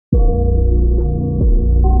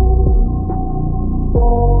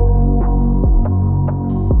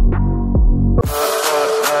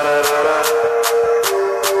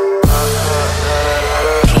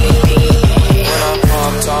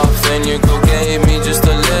gave me just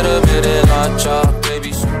a little bit of la chop,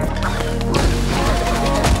 baby.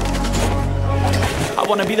 I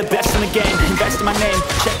wanna be the best in the game, invest in my name.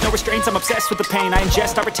 Check no restraints, I'm obsessed with the pain. I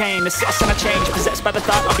ingest, I retain, assess and I change. Possessed by the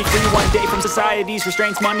thought I'll be free one day from society's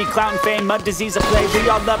restraints. Money, clout and fame, mud, disease, a plague. We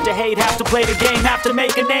all love to hate, have to play the game, have to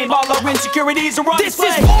make a name. All our insecurities are on display.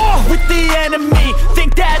 This is war with the enemy,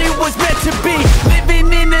 think that it was meant to be.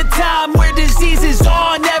 Living in a time where disease is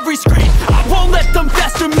on every screen. I won't let them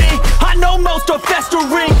fester me, I know most are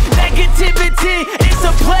festering. Negativity is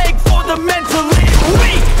a plague for the mentally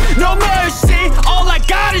weak. No mercy, all I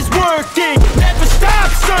got is working. Never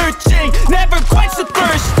stop searching, never quench the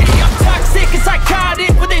thirsty. I'm toxic and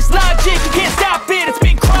psychotic with this logic, you can't stop it. It's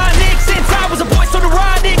been chronic since I was a boy, so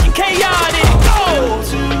neurotic and chaotic. Built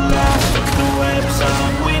to last with the webs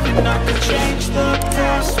I'm weaving. I could change the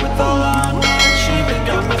past with all I'm achieving.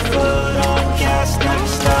 Got my foot on gas, never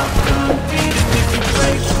stop competing. If you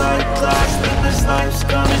break like glass, then this life's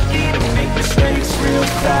gonna eat 'em. Make mistakes real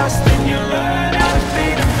fast, then you learn how to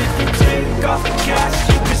beat 'em. If you take off the gas,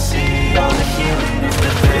 you can see all the healing. If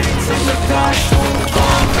the things in the past move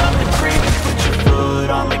on from the creeping, put your foot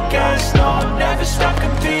on the gas, no, never stop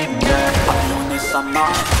competing, yeah. I'm doing this, I'm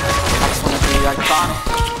on it, I just wanna be iconic.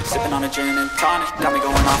 Sipping on a gin and tonic, got me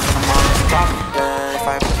going off when I'm on this topic, yeah. If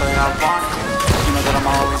I ever play, I want it, you know that I'm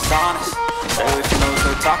always honest. Stay away from those who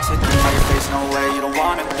are toxic, you know your face, no way, you don't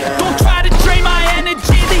want it, yeah. Don't try to drain my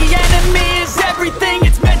energy, the enemy is everything.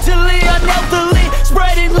 It's mentally, unhealthily,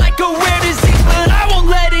 spreading like a rare disease. But I won't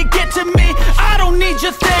let it get to me, I don't need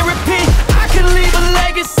your therapy. I can leave a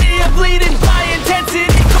legacy of leading by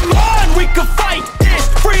intensity. Come on, we can fight this,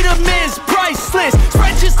 freedom is priceless.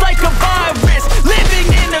 Spread just like a virus, living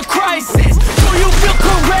in a crisis. Do you feel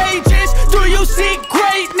courageous? Do you seek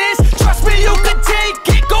greatness? Trust me, you can take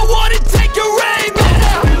it, go on and take your aim.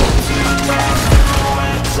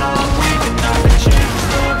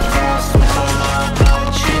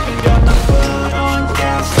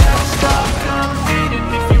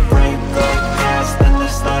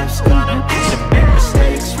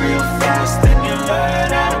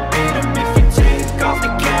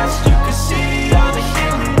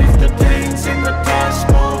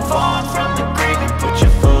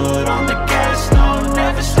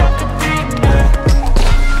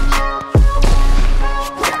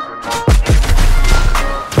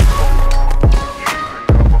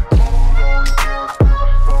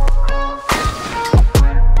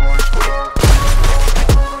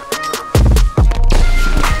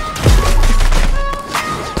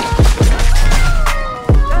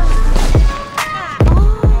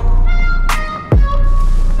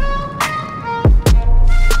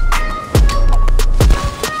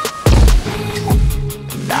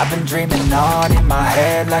 Dreaming on in my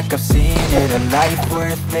head like I've seen it. A life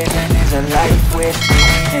worth living is a life with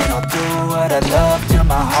meaning. I'll do what I love till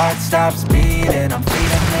my heart stops beating. I'm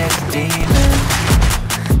feeding this demon.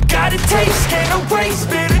 Got a taste, can't erase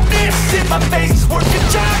bitterness in my face. Work a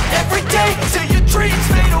job every day till your dreams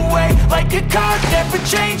fade away. Like a card, never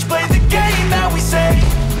change, play the game that we say.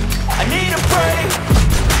 I need a break.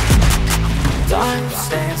 Time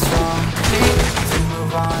staying strong, need to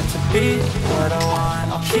move on to be what I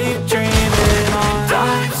want. I'll keep dreaming on.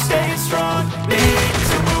 Time staying strong, need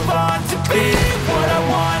to move on to be what I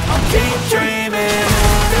want. I'll keep dreaming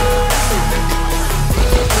on.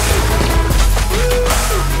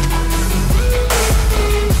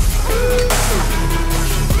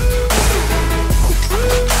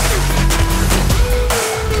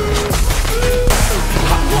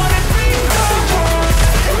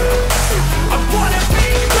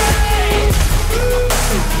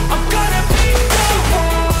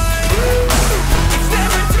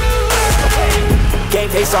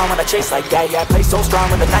 Face on when I chase like that, yeah, I play so strong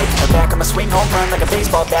with a knife in the back. I'ma swing home run like a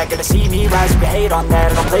baseball bat. Gonna see me rise, you can hate on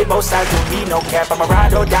that. I don't play both sides, don't need no cap. I'ma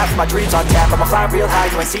ride or die for my dreams on tap. I'ma fly real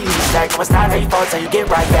high, you ain't see me stack. No, it's not how you fall, it's how you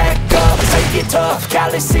get right back up. It's how you get tough,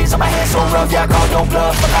 calluses on my hands so rough. Yeah, I call no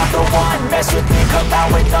bluff, I'm not the one. Mess with me, come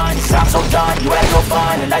out with none. You I'm so done, you had no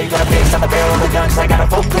fun. And now you gonna face on the barrel of the gun. Cause I got a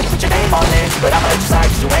full clip with your name on it. But I'ma let you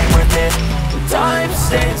slide cause you ain't worth it. Time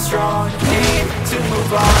staying strong, need to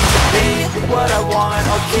move on to be what I want.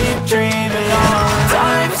 I'll keep dreaming on.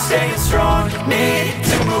 Time staying strong, need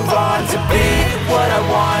to move on to be what I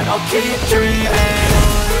want. I'll keep dreaming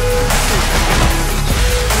on.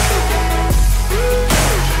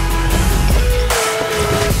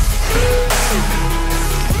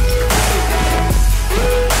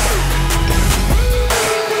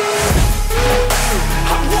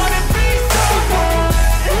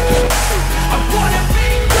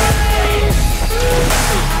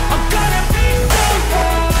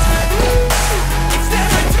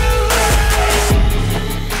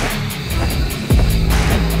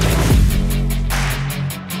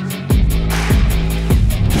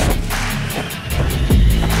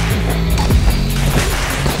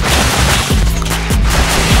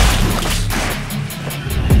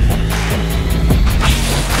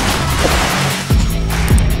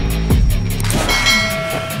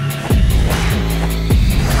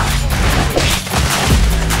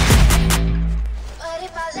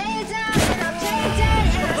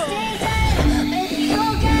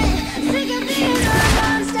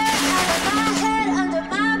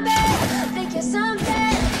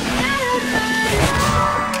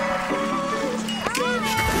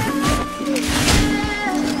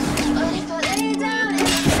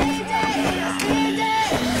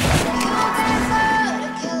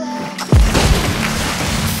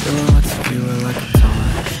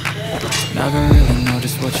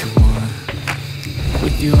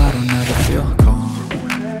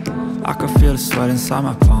 I can feel the sweat inside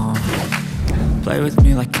my palm. Play with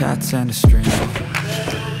me like cats and a string.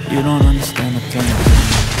 You don't understand the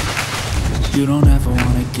pain. You don't ever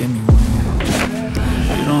wanna give me wings.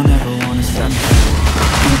 You don't ever wanna set me free.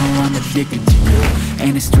 You know I'm addicted to you,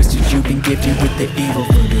 and it's twisted. You've been gifted with the evil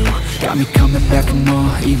voodoo. Got me coming back for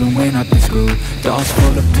more, even when I've been screwed. Dolls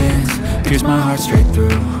full of pins, pierce my heart straight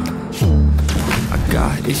through. I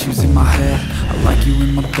got issues in my head. I like you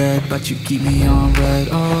in my bed, but you keep me on red.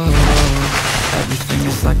 Oh, everything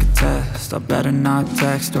is like a test. I better not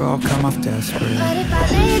text or I'll come off desperate. But if I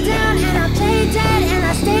lay down and I play dead and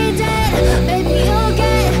I stay dead, maybe you'll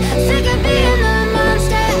get sick of being the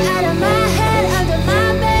monster out of my head, under my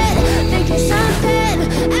bed, thinking something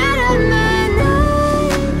out of my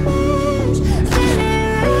nose. Send me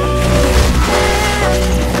right there.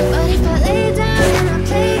 But if I lay down and I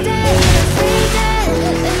play dead and I stay dead,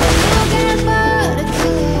 then you'll get bored of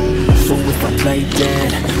killing. So if I play dead,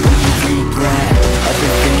 will you regret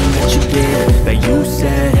everything that you did, that you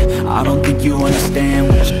said? I don't think you understand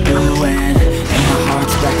what you're doing, and my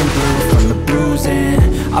heart's black and blue from the bruising.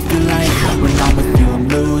 I feel like when I'm with you I'm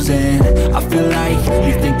losing. I feel like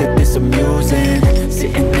you think that this amusing,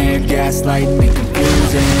 sitting there gaslighting me,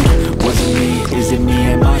 confusing. Was it me? Is it me?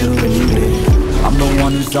 Am I deluded? I'm the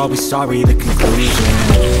one who's always sorry, the conclusion.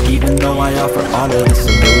 Even though I offer all of the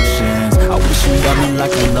solutions, I wish you loved me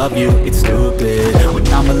like I love you, it's stupid. When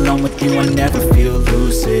I'm alone with you I never feel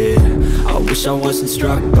lucid. I wish I wasn't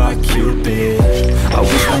struck by Cupid. I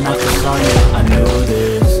wish when I first saw you I knew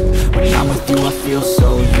this. When I'm with you I feel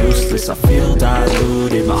so useless, I feel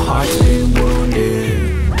diluted, my heart's been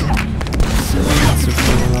wounded. Silly months will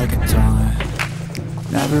feel like a time.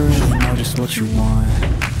 Never really know just what you want.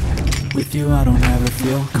 With you I don't ever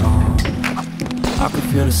feel calm. I can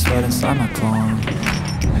feel the sweat inside my palm.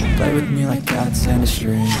 Play with me like cats and a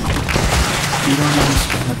string. You don't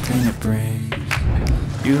understand the pain it brings.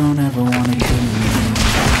 You don't ever wanna give me wings.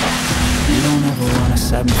 You don't ever wanna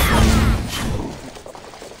set me free.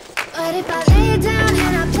 But if I lay down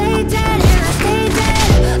and I play dead and I stay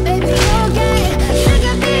dead, maybe you'll get sick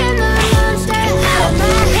of being the monster out of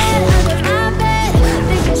my head, under my bed,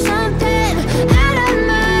 thinking something out of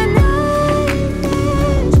my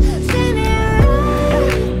nose. See me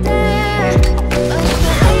right there. But if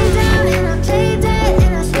I lay down and I play dead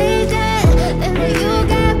and I stay dead, then you'll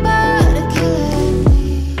get bored of killing me.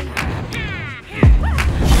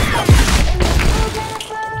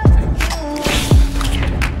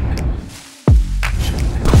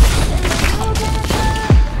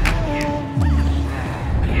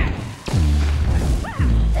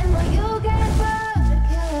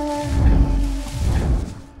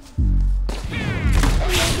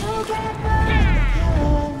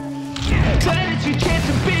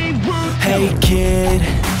 Hey kid,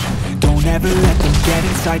 don't ever let them get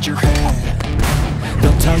inside your head.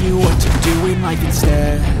 They'll tell you what to do in life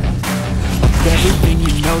instead of everything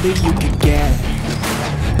you know that you could get.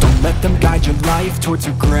 Don't let them guide your life towards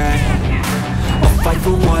regret. I'll fight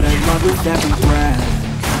for what I love with every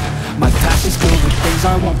breath. My past is filled with things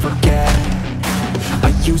I won't forget. I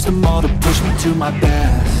use them all to push me to my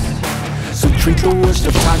best. So treat the worst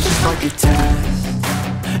of times just like a test.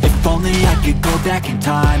 If only I could go back in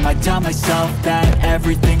time, I'd tell myself that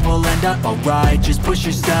everything will end up alright. Just push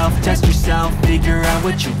yourself, test yourself, figure out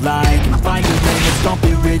what you like, and find your limits, don't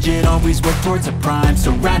be rigid, always work towards a prime.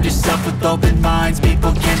 Surround yourself with open minds,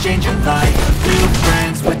 people can change your life. Real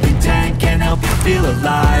friends with intent can help you feel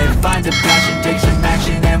alive. Find a passion, take some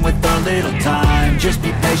action, and with a little time, just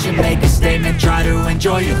be patient, make a statement, try to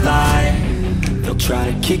enjoy your life. They'll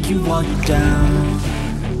try to kick you while you're down.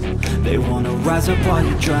 They wanna rise up while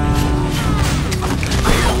you drown.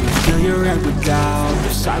 They wanna fill your head with doubt.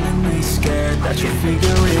 They're silently scared that you'll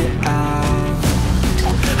figure it out.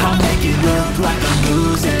 I'll make it look like I'm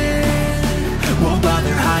losing, won't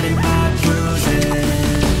bother hiding my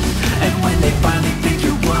bruises. And when they finally think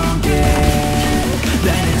you're wounded,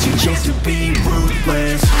 then it's your chance to be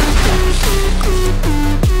ruthless.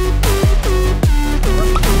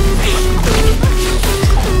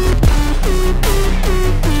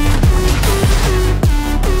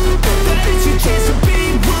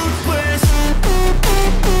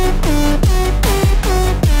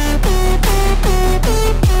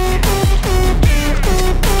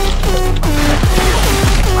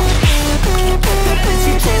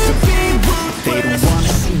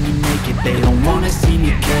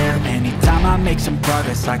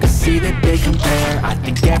 I can see that they compare. I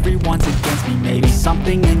think everyone's against me, maybe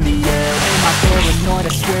something in the air. Am I paranoid? I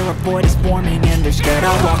swear a void is forming and they're scared.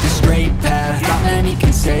 I walk a straight path, not many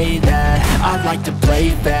can say that. I like to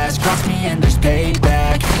play fast, cross me and there's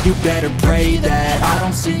payback. You better pray that I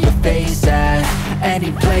don't see your face at.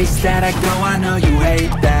 Any place that I go, I know you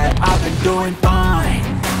hate that. I've been doing fine,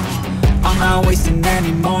 I'm not wasting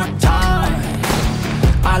any more time.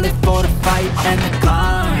 I live for the fight and the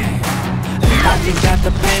climb, and I think that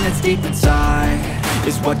the pain that's deep inside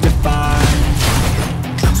is what defines.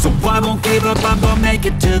 So I won't give up, I'm gonna make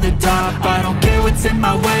it to the top. I don't care what's in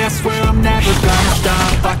my way, I swear I'm never gonna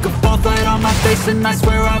stop. I could fall flat on my face and I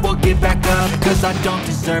swear I will get back up, cause I don't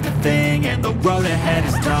deserve a thing and the road ahead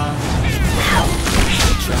is tough.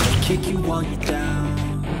 Try to kick you while you're down,